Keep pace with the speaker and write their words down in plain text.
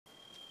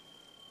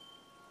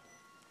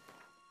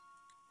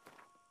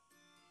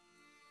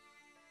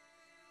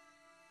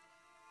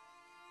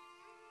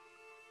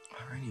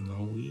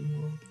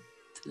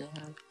to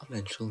that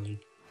eventually.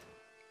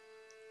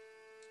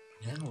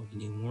 Now we can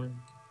do more.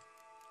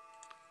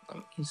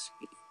 Let me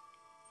see.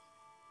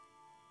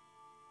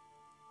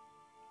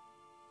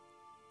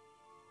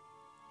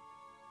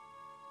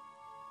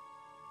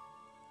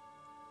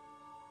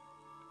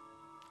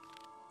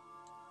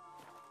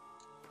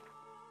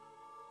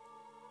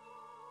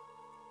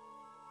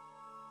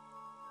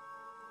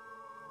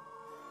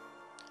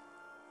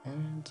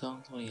 And it's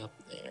all the way up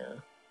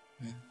there.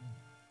 And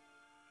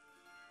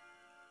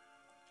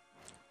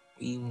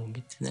we will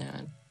get to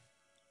that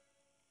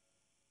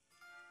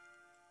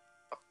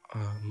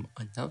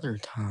another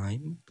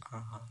time.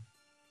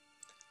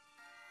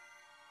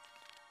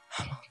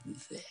 How about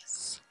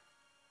this?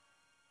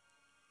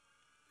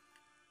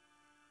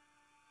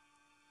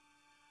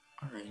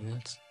 Alright,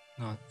 that's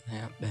not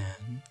that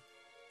bad.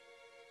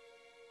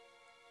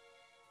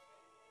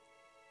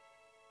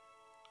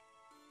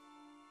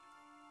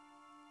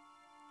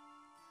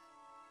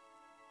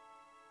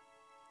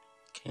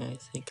 Okay, I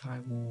think I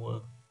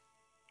will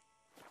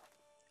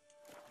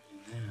do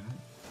that.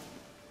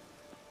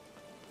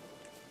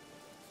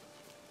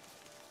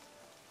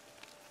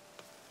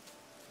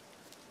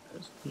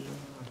 That's the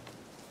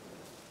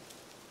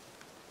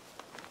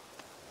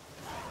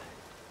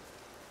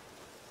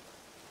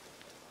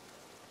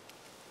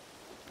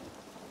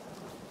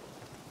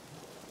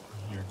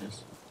here it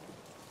is.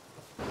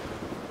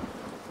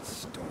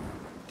 Storm,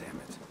 damn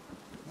it.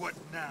 What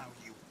now,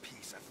 you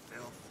piece of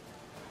filth?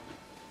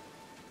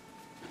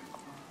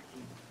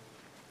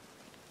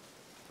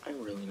 I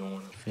really don't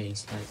want to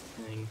face that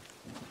thing.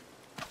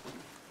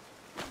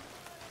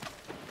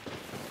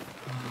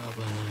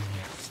 But I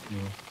have to.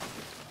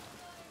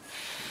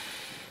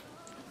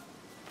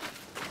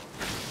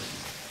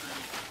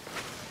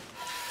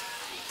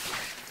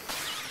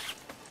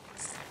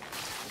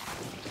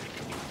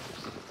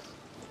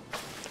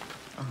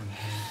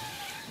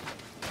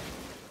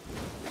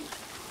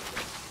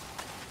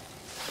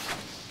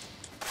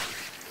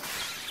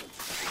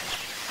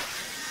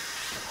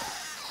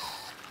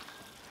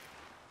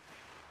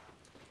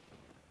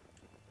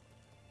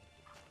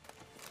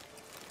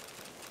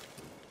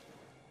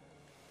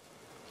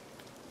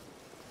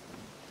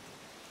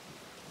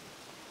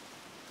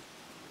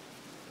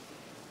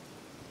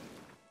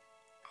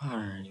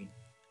 Alright.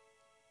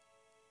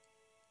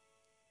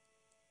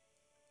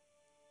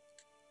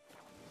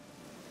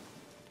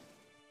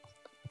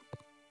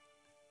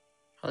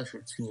 I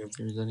should see if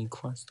there's any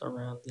quest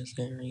around this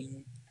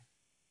area.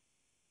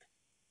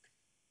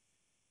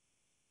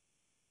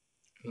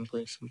 And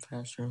play some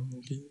faster than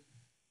we do.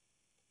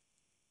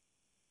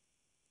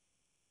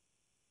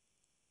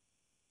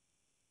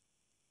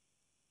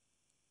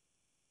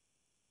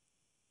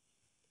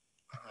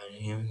 I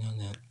didn't even know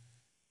that.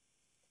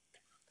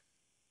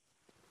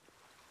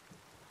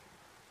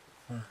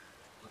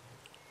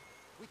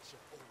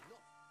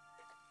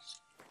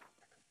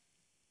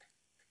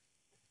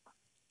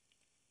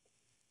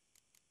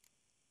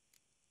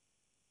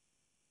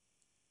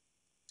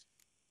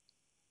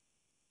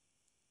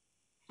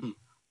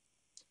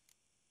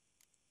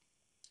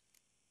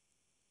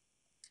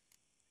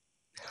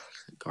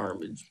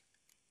 Garbage.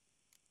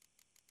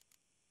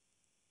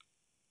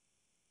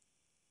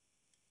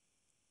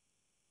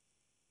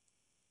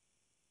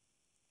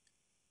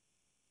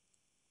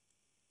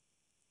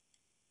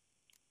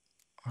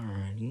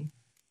 Alrighty.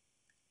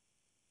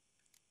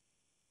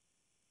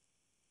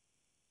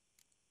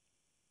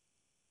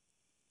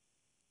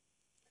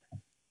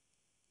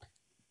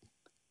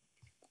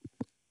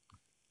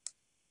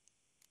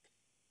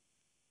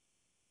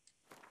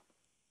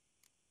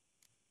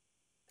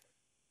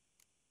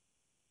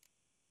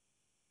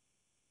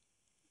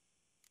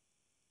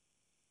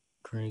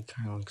 Gray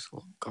kind of looks a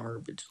little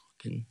garbage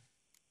looking.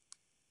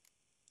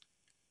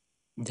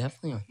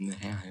 Definitely on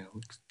that, it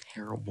looks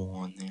terrible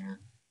on there.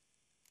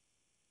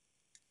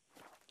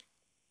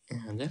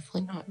 Yeah,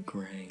 definitely not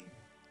gray.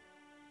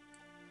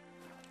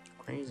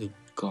 Gray is a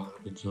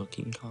garbage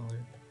looking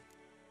color.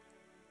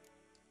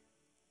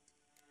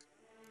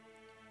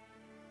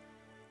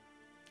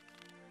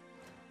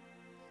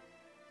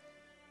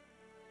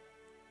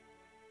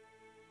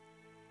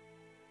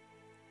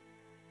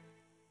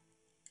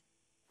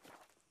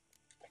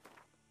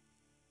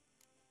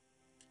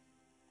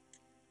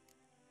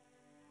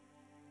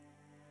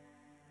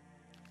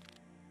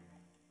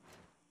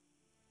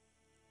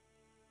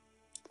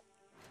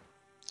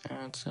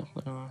 That's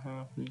definitely not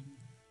happening.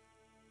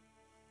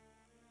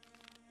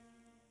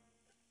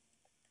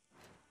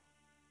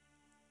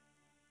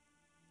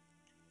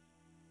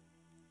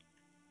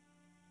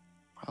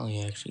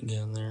 Probably actually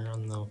get there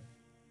on the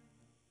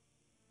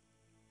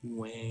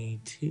way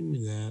to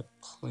that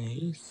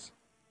place.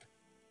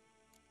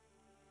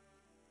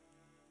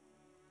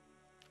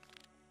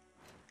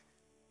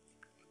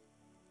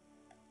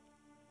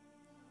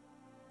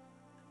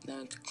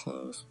 That's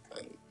close,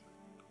 but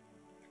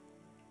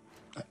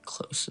not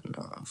close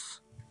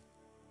enough.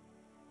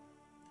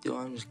 So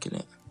I'm just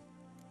gonna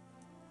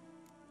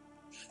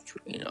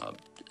straight up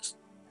just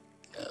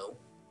go.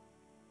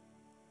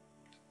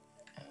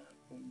 And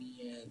we'll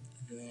be at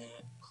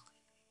that,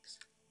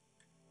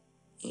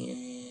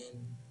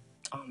 and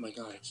oh my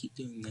god, I keep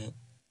doing that.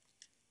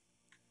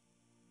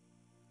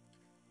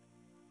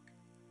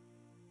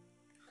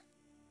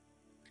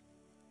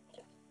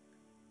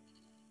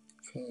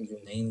 Trying to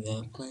rename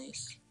that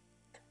place.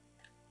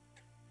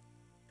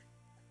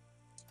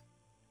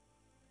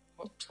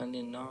 Oops, I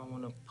did not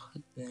want to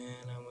put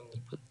that. I want to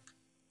put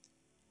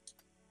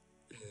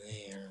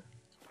there.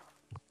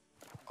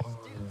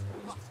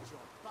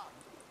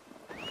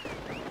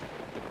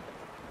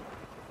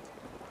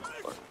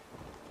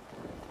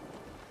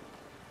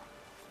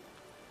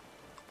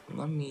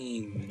 Let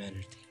me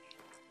meditate.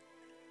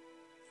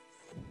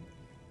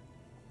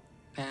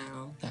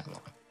 About that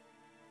one.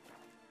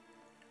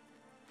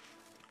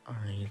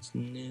 Alright, it's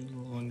no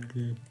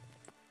longer.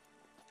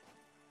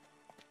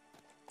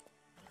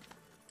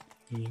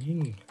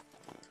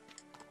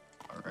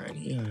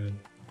 Alrighty,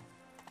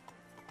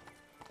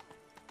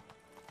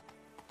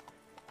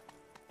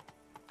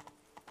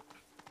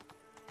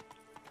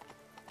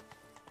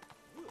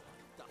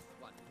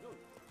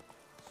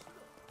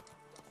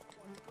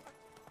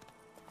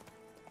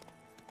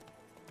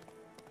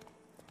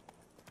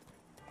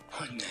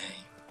 one day.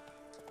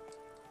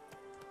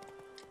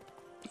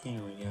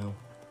 There we go.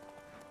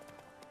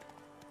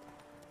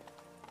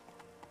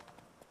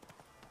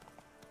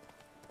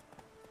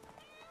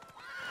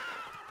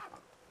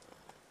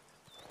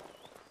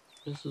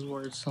 This is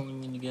where it's telling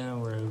me to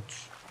go,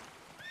 Roach.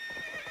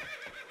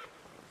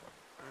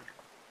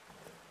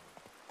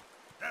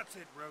 That's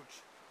it,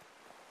 Roach.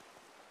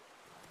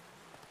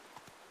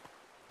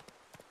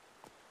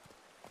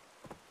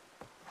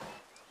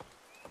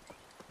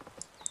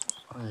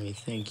 Alright,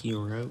 thank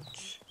you,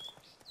 Roach.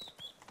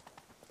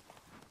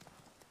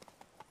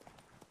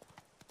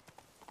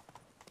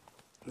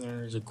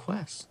 There's a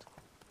quest.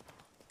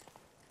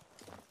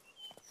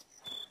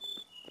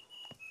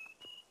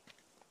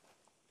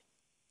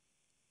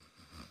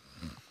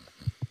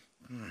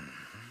 You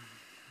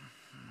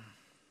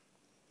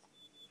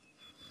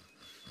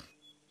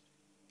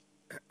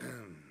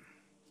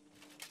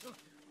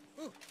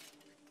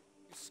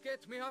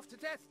scared me half to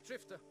death,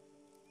 Drifter.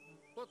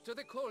 What do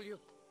they call you?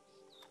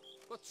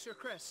 What's your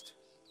crest?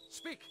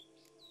 Speak!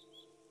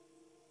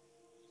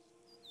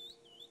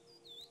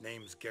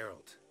 Name's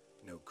Geralt.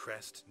 No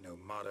crest, no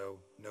motto,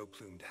 no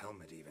plumed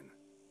helmet even.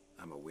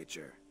 I'm a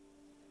witcher.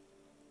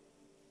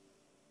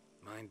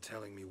 Mind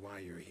telling me why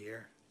you're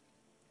here?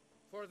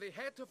 For the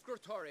head of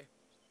Grottori,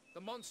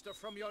 the monster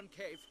from yon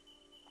cave.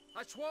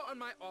 I swore on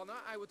my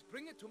honor I would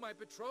bring it to my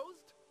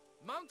betrothed,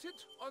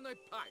 mounted on a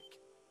pike.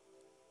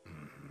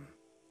 Mm-hmm.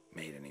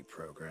 Made any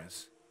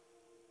progress?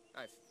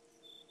 I've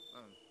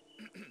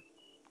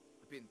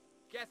been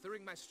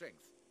gathering my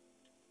strength.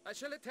 I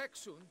shall attack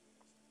soon.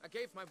 I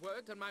gave my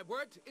word, and my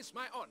word is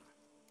my honor.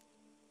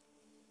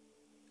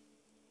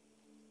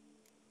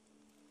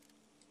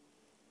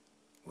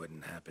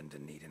 Wouldn't happen to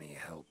need any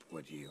help,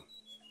 would you?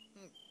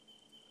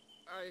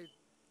 I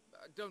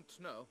don't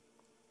know.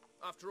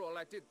 After all,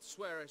 I did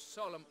swear a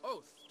solemn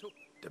oath to...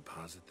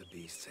 Deposit the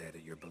beast's head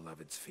at your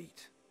beloved's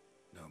feet.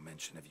 No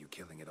mention of you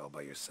killing it all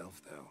by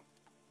yourself, though.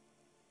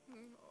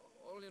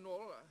 All in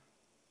all,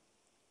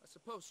 I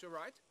suppose you're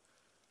right.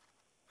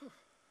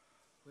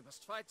 We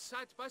must fight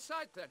side by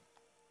side, then.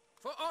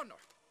 For honor.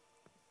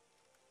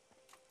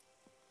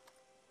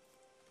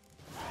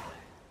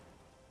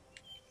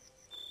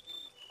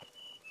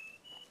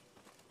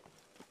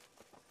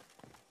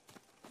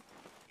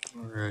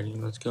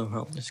 Alrighty, let's go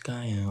help this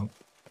guy out.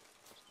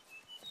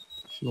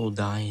 He will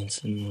die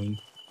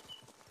instantly.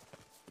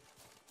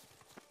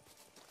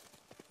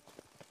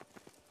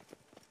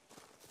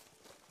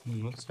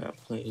 What's that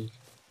place?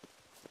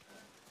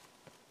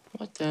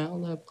 What the hell?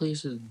 That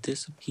place has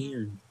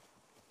disappeared.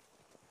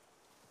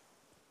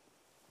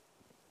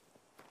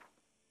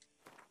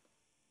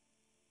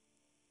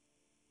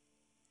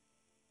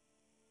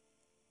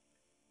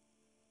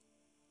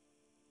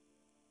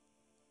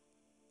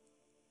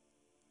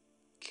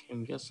 Okay,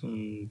 I'm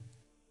guessing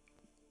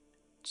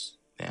it's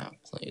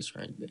that place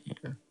right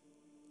there.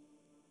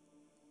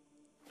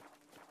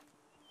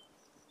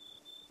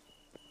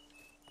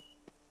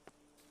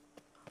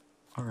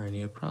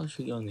 Alrighty, I probably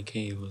should go in the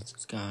cave with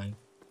this guy.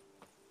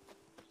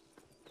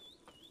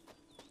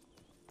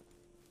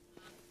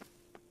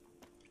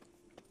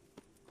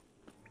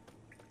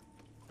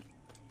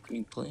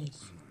 Green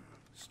place.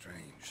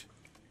 Strange.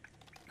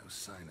 No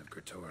sign of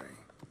Grottori.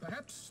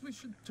 Perhaps we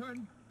should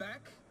turn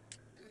back?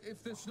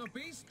 If there's no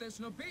beast, there's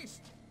no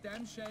beast.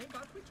 Damn shame,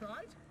 but we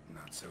tried.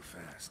 Not so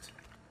fast.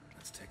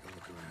 Let's take a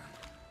look around.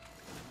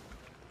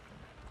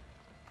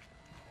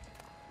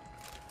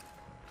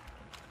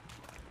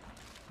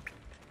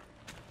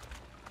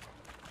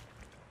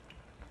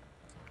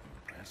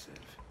 Impressive.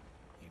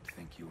 You'd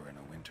think you were in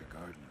a winter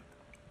garden.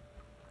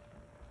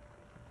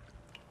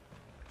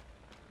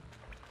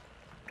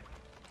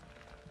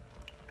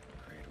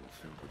 Cradle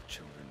filled with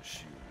children's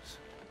shoes.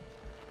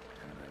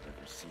 Doubt I've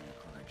ever seen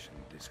a collection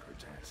this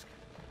grotesque.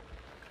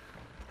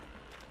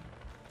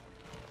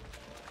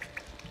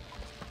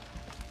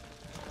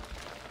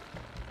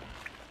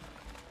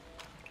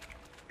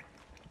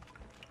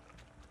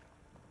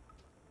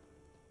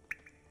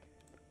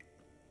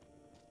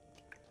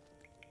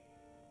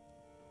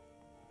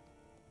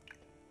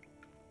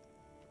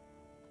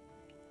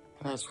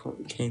 That's where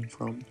we came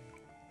from.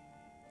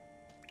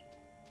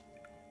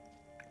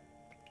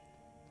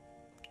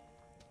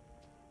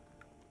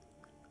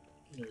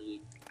 There's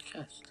a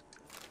chest.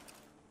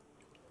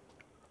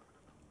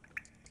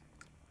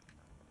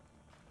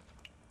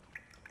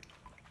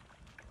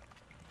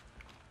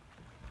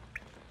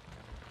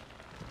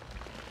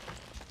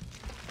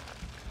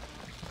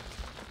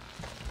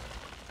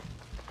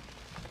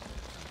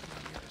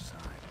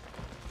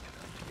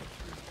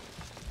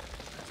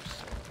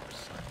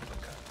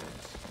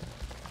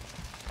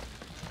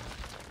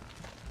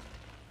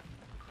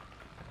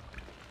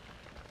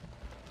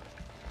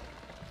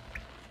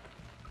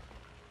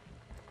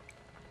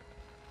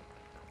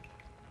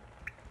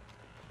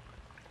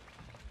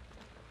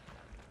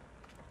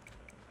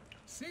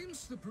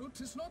 Seems the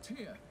brute is not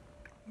here.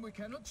 We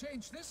cannot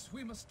change this.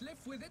 We must live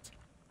with it.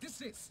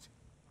 Desist.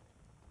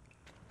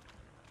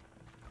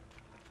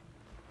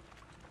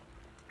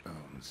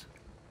 Bones.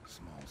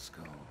 Small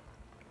skull.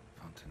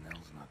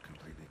 Fontanelle's not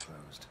completely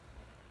closed.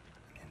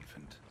 An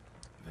infant.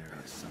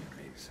 Various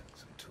sundries.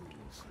 Some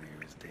tools.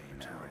 Clear as day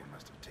now.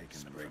 Must have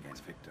taken them from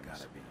its victims.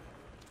 Gotta be.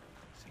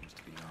 Seems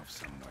to be off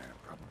somewhere.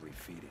 Probably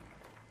feeding.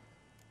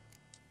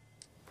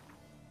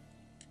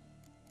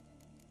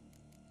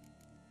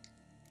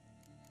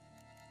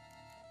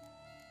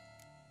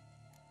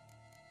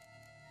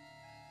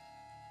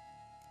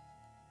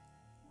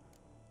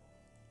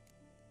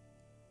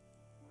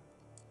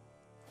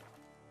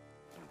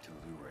 To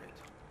lure it.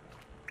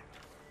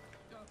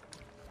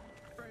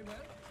 Very well.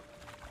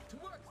 To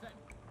work then.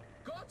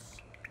 Gods,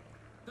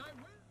 thy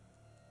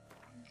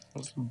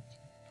will. Awesome.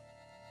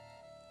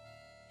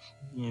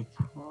 You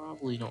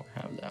probably don't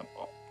have that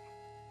ball.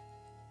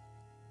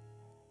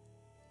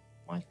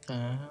 What the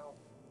hell?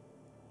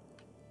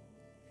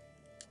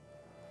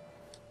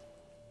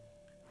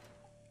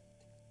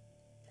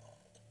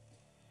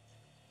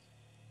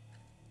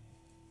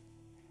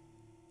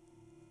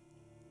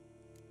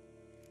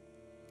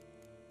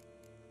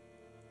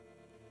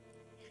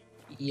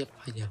 Yep,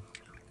 I do.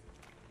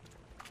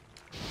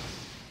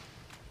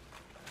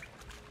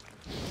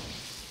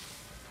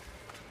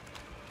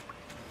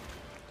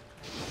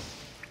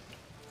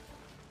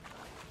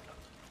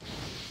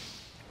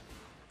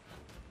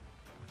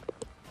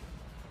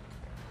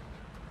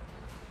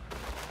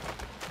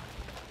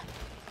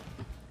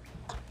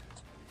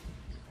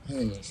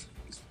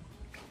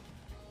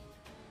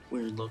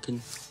 Weird looking.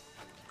 It's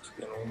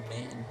an old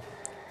man.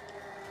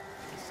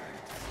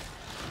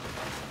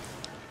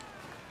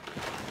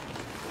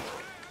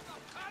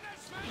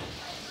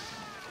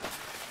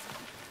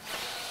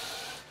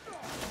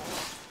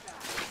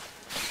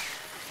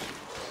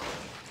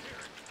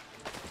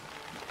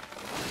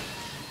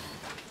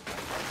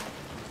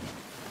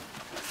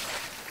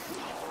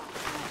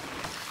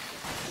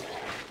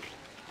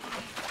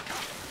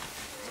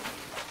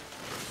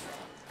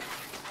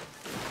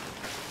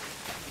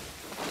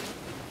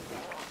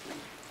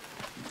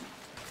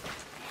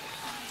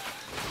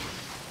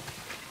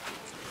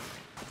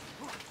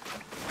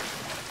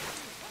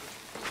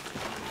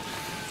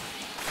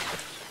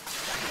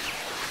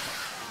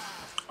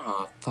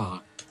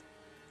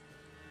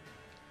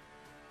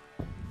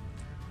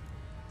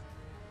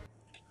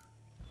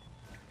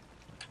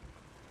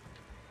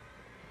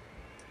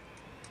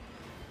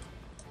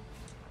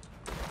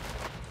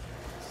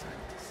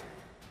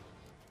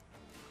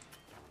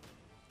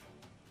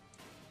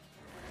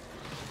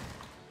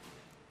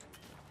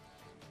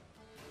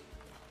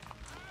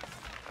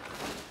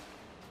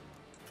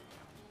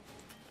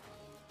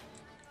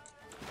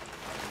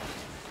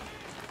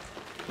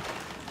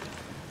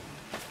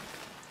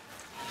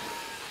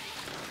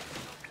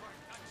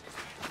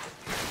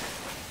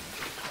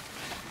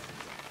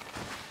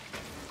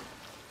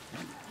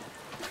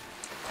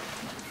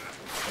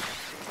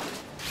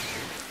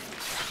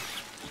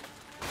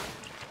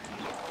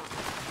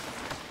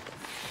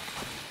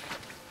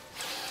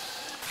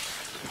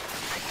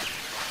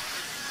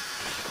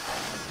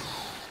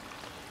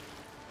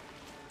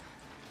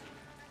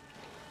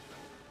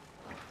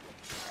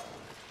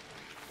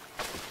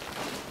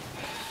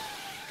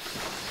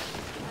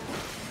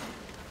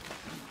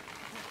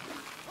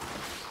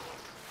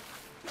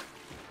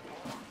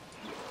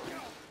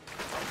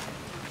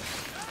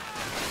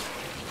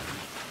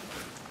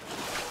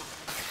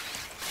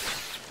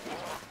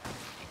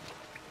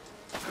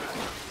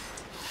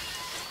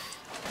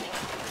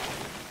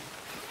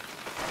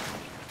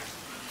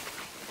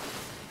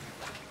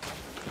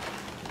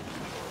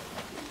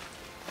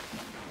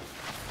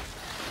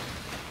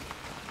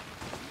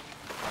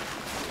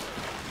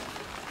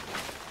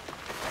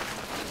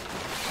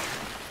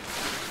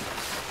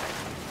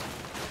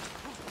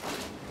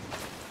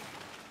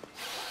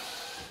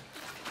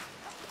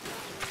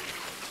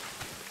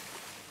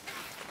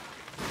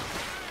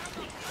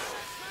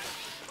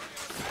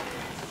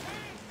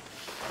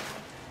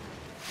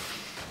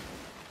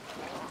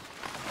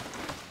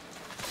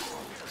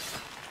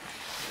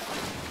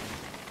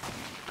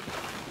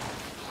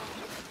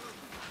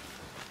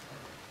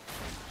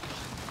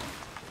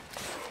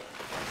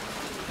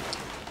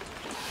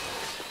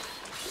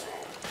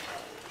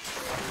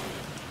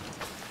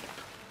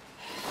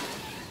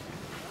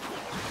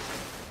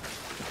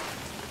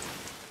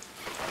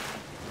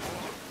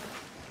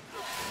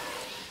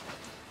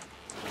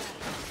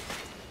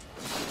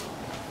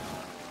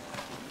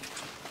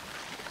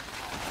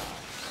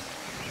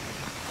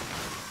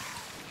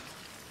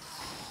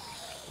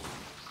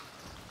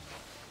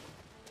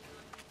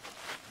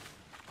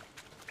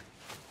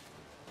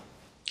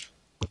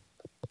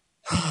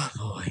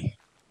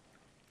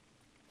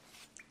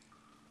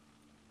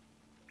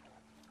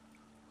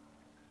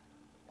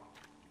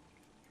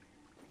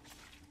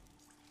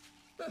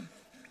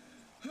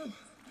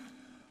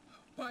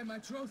 by my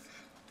troth.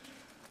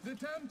 The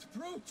damned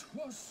brute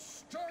was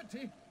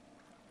sturdy.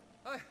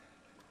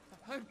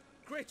 I'm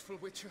grateful,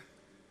 Witcher.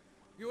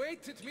 You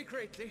aided me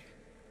greatly.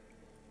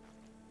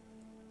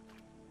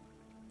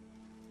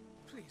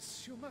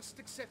 Please, you must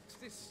accept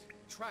this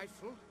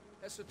trifle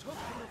as a token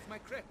of my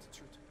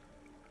gratitude.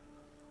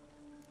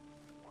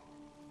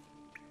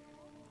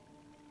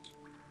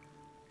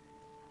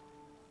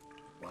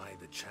 Why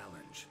the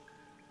challenge?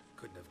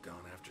 Couldn't have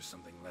gone after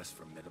something less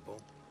formidable?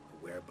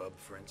 A werebub,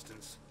 for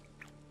instance?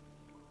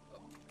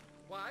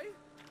 Why?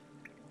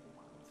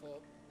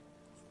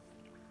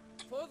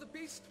 For the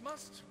beast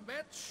must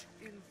match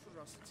in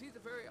ferocity the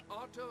very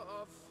ardor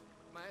of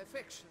my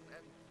affection,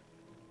 and...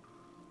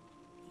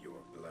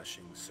 You're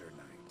blushing, Sir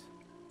Knight.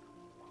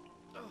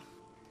 Oh,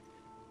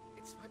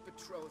 it's my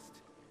betrothed.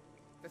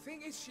 The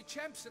thing is, she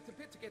champs at the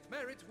bit to get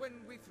married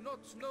when we've not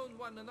known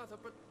one another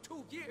but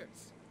 2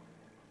 years.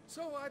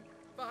 So I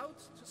vowed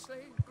to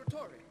slay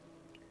Grottori.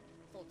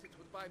 Thought it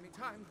would buy me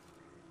time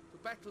to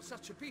battle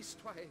such a beast.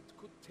 Why, it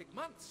could take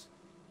months.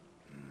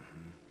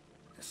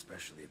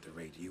 Especially at the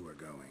rate you were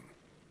going.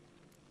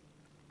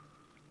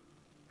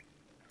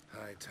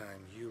 High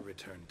time you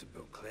returned to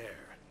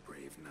Beauclair,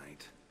 brave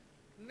knight.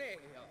 Nay,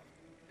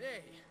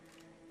 nay.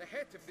 The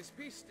head of this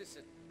beast is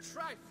a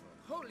trifle,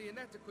 wholly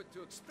inadequate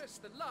to express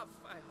the love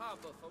I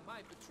harbor for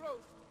my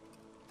betrothed.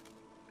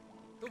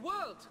 The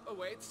world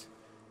awaits.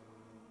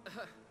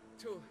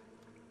 To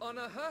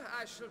honor her,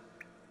 I shall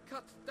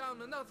cut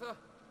down another,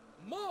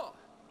 more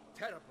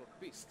terrible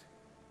beast.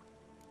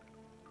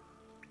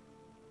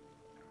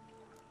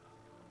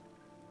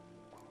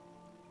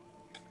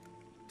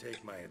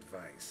 Take my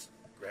advice.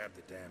 Grab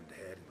the damned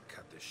head and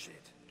cut the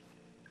shit.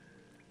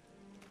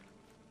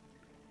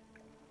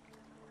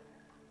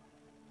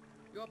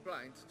 You're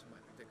blind to my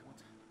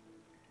predicament.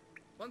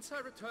 Once I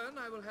return,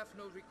 I will have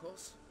no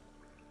recourse.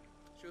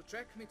 She'll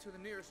track me to the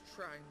nearest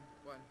shrine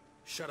while...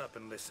 Shut up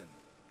and listen.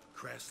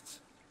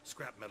 Crests,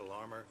 scrap metal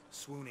armor,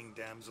 swooning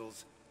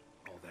damsels.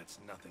 All that's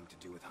nothing to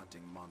do with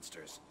hunting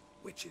monsters.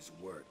 Witches'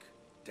 work.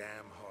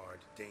 Damn hard,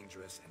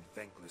 dangerous, and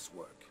thankless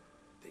work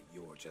that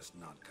you're just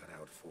not cut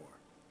out for.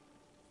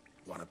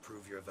 Want to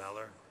prove your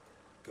valor?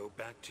 Go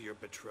back to your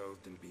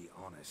betrothed and be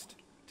honest.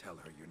 Tell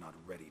her you're not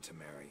ready to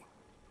marry.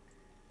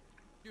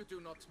 You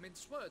do not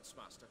mince words,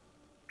 Master.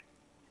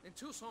 In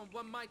Tucson,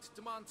 one might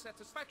demand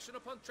satisfaction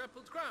upon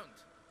trampled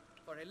ground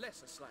for a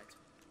lesser slight.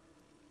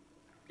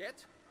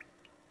 Yet,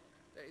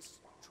 there is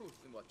truth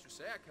in what you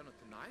say, I cannot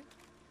deny.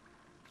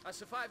 I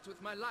survived with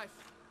my life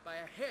by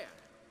a hair.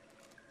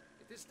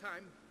 It is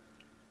time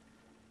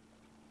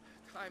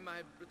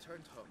I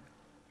returned home.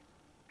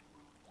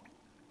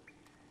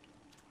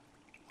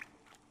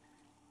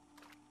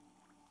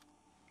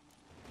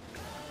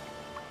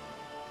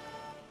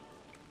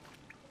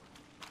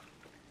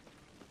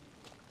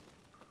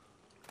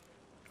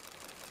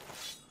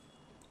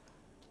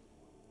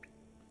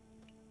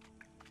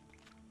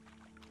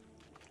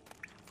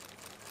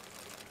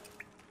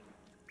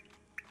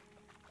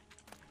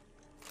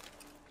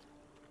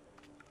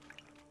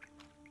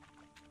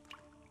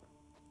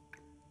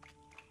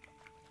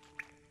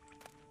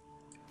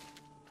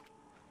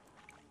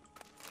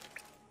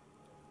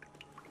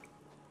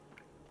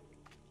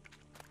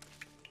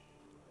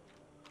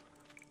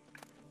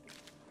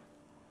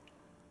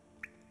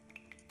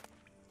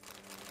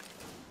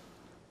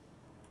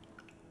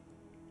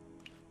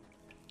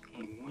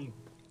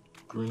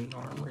 Green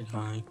armor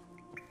guy.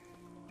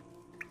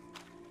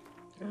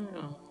 Yeah.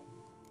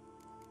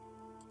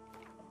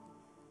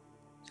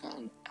 Is that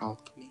an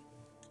alchemy?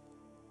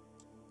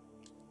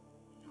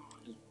 No,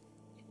 it isn't.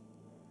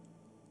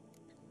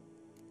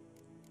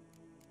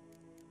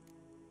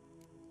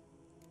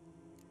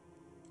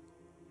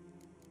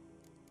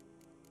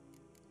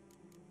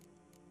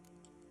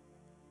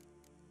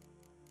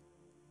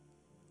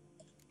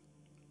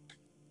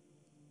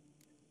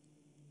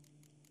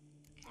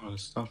 A lot of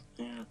stuff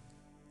there.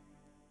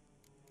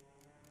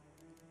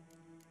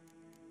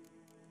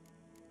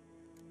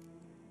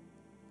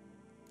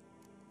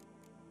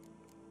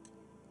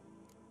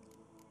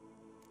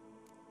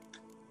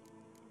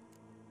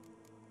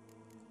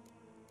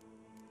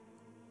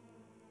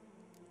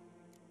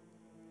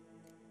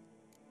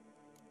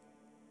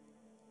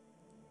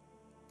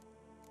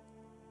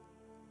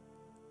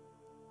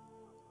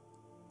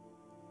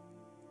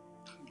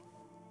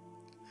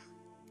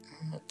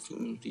 That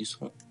seems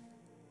useful.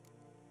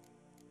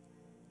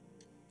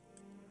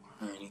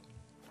 Alrighty.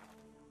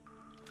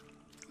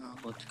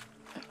 Let's go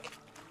back.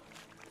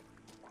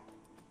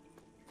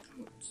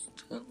 Let's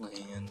to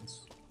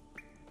lands.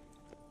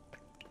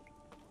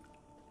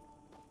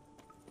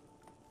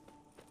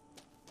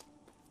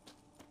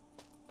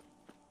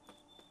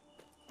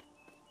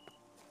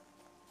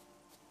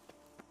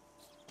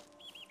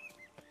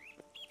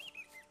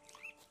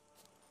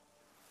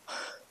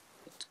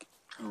 Let's get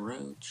a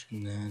roach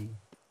and then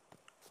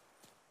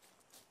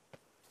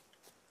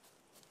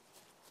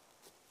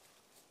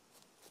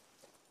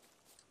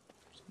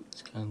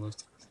this guy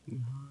left everything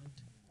behind.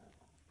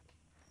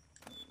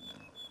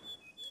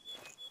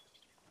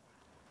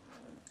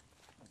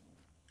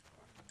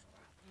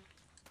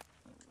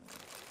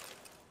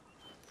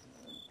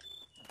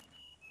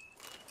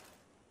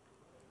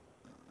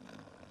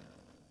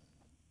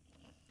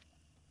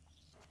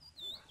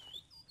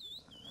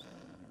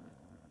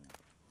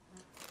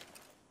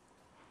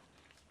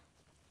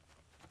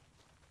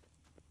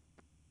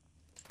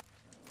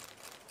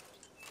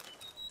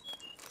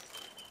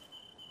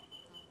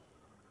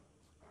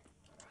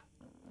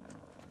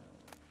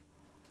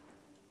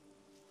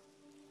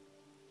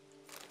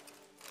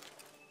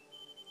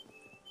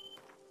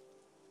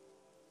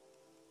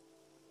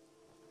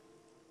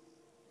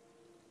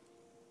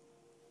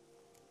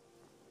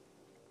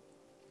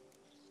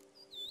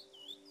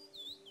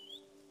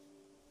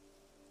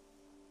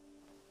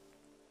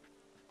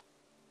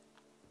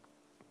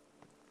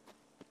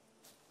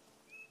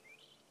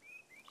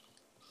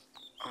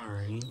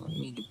 Alright, let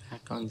me get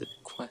back on the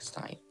quest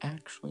I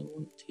actually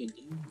want to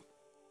do.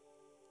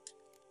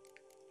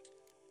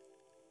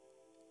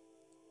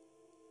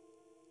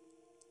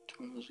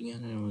 Once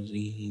again, it was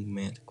the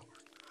Manticore.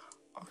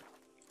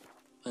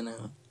 But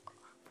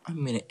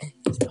I'm gonna end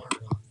this part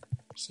off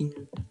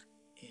here,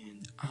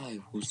 and I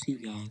will see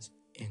you guys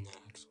in the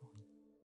next one.